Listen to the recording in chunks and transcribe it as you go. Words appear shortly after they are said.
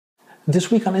This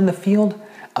week on In the Field,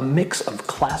 a mix of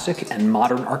classic and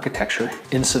modern architecture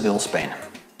in Seville, Spain.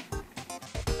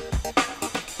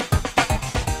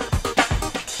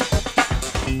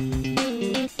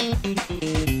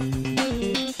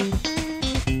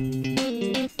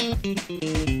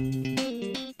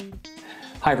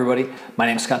 Hi everybody, my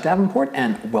name is Scott Davenport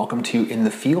and welcome to In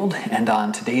the Field, and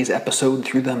on today's episode,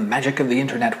 through the magic of the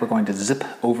internet, we're going to zip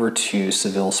over to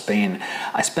Seville, Spain.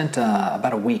 I spent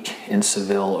about a week in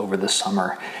Seville over the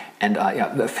summer, and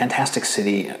yeah, a fantastic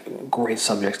city, great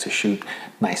subjects to shoot,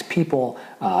 nice people,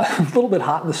 a little bit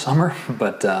hot in the summer,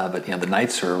 but you know, the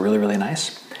nights are really, really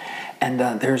nice. And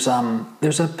there's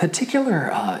a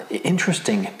particular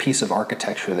interesting piece of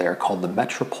architecture there called the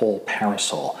Metropol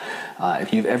Parasol.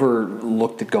 If you've ever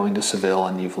looked at going to Seville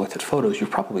and you've looked at photos,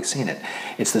 you've probably seen it.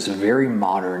 It's this very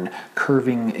modern,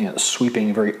 curving, you know,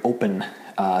 sweeping, very open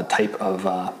type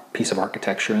of piece of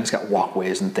architecture, and it's got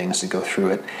walkways and things to go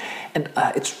through it. And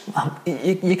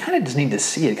you kind of just need to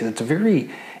see it because it's very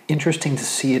interesting to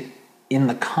see it in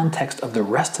the context of the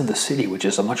rest of the city, which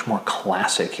is a much more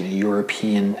classic, you know,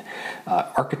 European,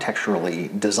 architecturally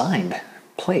designed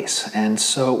place. And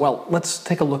so, well, let's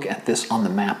take a look at this on the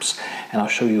maps, and I'll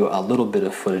show you a little bit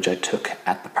of footage I took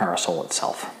at the Parasol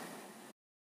itself.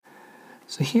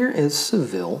 So here is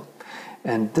Seville,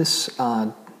 and this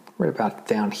right about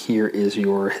down here is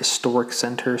your historic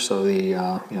center. So the you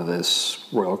know, there's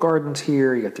royal gardens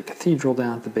here. You got the cathedral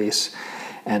down at the base,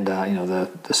 and you know,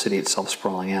 the city itself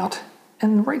sprawling out.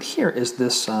 And right here is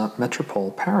this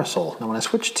Metropol Parasol. Now, when I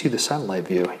switch to the satellite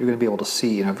view, you're going to be able to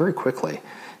see, you know, very quickly,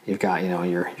 you've got, you know,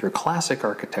 your classic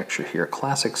architecture here,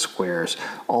 classic squares,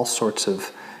 all sorts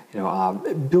of, you know,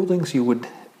 buildings you would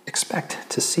expect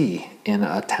to see in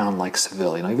a town like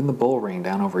Seville. You know, even the bull ring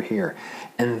down over here,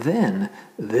 and then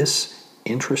this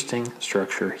interesting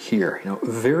structure here, you know,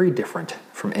 very different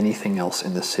from anything else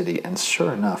in the city. And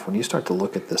sure enough, when you start to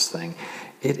look at this thing,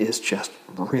 it is just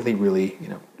really, really, you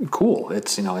know, cool.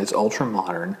 It's, you know, it's ultra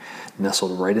modern,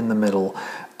 nestled right in the middle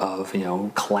of, you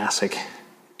know, classic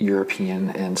European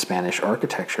and Spanish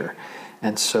architecture.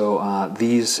 And so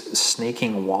these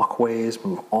snaking walkways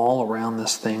move all around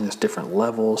this thing. There's different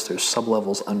levels. There's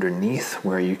sub-levels underneath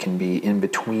where you can be in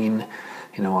between,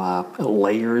 you know,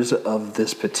 layers of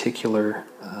this particular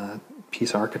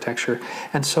piece of architecture.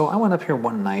 And so I went up here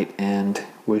one night and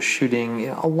was shooting, you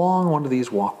know, along one of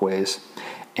these walkways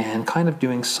and kind of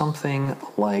doing something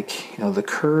like, you know, the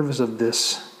curves of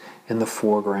this in the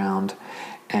foreground,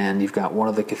 and you've got one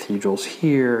of the cathedrals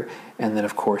here, and then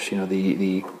of course, you know,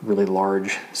 the really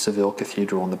large Seville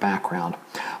Cathedral in the background.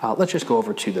 Let's just go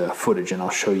over to the footage and I'll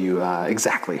show you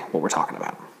exactly what we're talking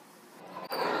about.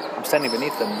 I'm standing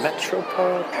beneath the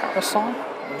Metropol Parasol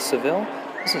in Seville.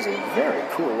 This is a very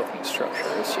cool looking structure.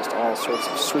 It's just all sorts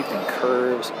of sweeping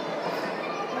curves,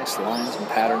 nice lines and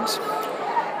patterns.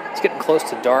 It's getting close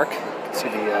to dark. You can see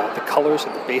the colors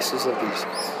of the bases of these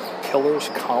pillars,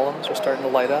 columns are starting to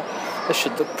light up. This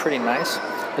should look pretty nice.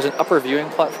 There's an upper viewing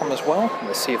platform as well. I'm going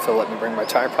to see if they'll let me bring my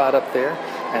tripod up there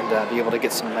and be able to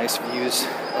get some nice views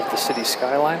of the city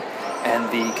skyline and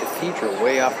the cathedral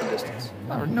way off in the distance.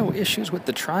 There were no issues with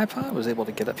the tripod. I was able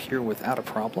to get up here without a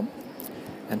problem.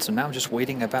 And so now I'm just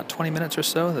waiting about 20 minutes or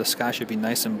so. The sky should be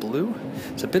nice and blue.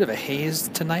 It's a bit of a haze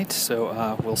tonight,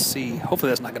 so we'll see. Hopefully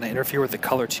that's not going to interfere with the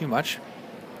color too much.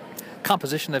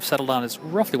 Composition I've settled on is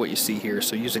roughly what you see here,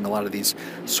 so using a lot of these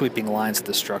sweeping lines of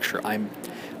the structure, I'm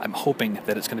hoping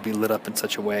that it's going to be lit up in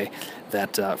such a way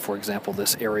that, for example,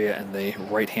 this area in the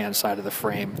right-hand side of the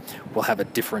frame will have a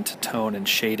different tone and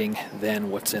shading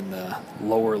than what's in the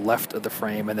lower left of the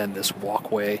frame, and then this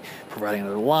walkway providing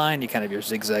another line. You're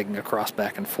zigzagging across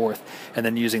back and forth, and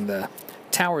then using the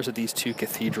towers of these two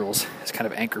cathedrals as kind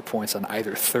of anchor points on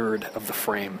either third of the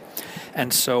frame.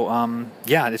 And so,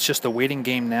 yeah, it's just the waiting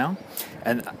game now.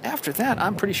 And after that,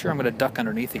 I'm pretty sure I'm going to duck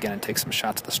underneath again and take some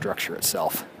shots of the structure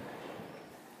itself.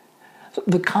 So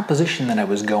the composition that I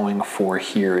was going for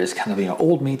here is kind of, you know,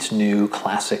 old meets new,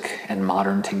 classic and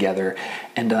modern together,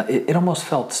 and it almost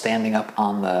felt, standing up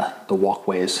on the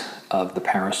walkways of the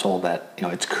Parasol, that, you know,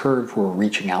 its curves were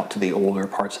reaching out to the older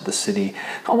parts of the city,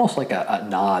 almost like a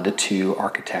nod to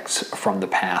architects from the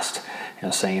past, you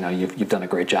know, saying, you know, you've done a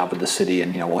great job with the city,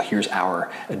 and, you know, well, here's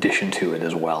our addition to it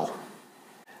as well.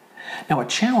 Now, a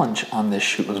challenge on this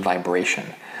shoot was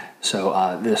vibration.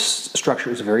 So this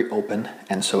structure is very open,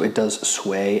 and so it does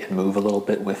sway and move a little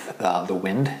bit with the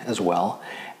wind as well.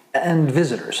 And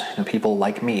visitors, people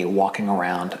like me walking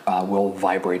around will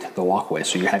vibrate the walkway.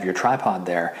 So you have your tripod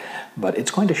there, but it's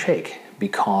going to shake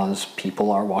because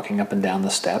people are walking up and down the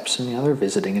steps and they're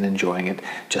visiting and enjoying it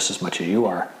just as much as you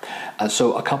are.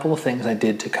 So a couple of things I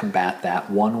did to combat that.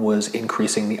 One was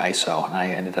increasing the ISO, and I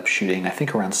ended up shooting, I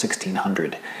think, around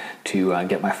 1600 to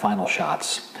get my final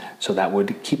shots. So that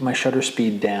would keep my shutter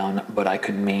speed down, but I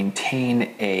could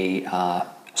maintain a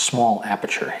small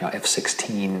aperture,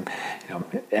 f16,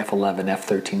 f11,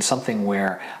 f13, something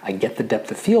where I get the depth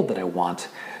of field that I want,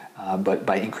 but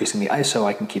by increasing the ISO,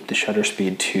 I can keep the shutter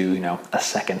speed to, a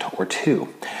second or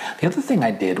two. The other thing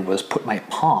I did was put my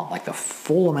palm, like the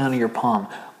full amount of your palm,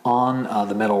 on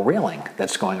the metal railing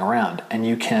that's going around. And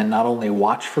you can not only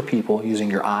watch for people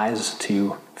using your eyes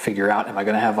to figure out, am I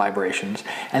going to have vibrations,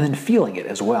 and then feeling it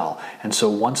as well. And so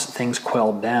once things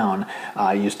quelled down,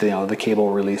 I used the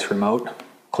cable release remote,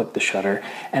 click the shutter,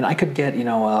 and I could get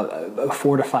a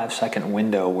 4 to 5 second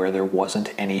window where there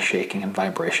wasn't any shaking and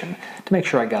vibration to make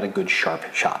sure I got a good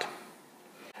sharp shot.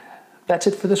 That's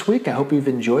it for this week. I hope you've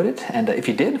enjoyed it, and if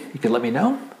you did, you could let me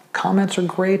know. Comments are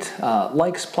great.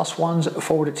 Likes, +1s,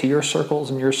 forward it to your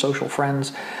circles and your social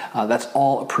friends. That's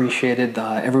all appreciated.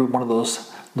 Every one of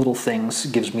those little things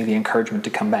gives me the encouragement to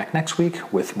come back next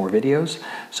week with more videos.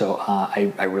 So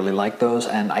I really like those,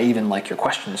 and I even like your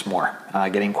questions more.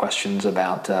 Getting questions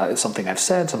about something I've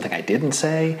said, something I didn't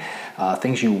say,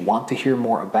 things you want to hear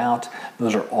more about.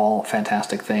 Those are all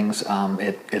fantastic things.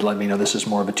 It let me know this is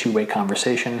more of a two-way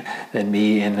conversation than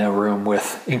me in a room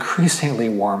with increasingly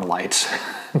warm lights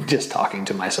just talking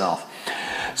to myself.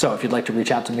 So if you'd like to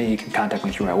reach out to me, you can contact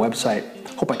me through my website.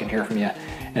 Hope I can hear from you.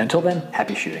 And until then,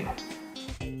 happy shooting.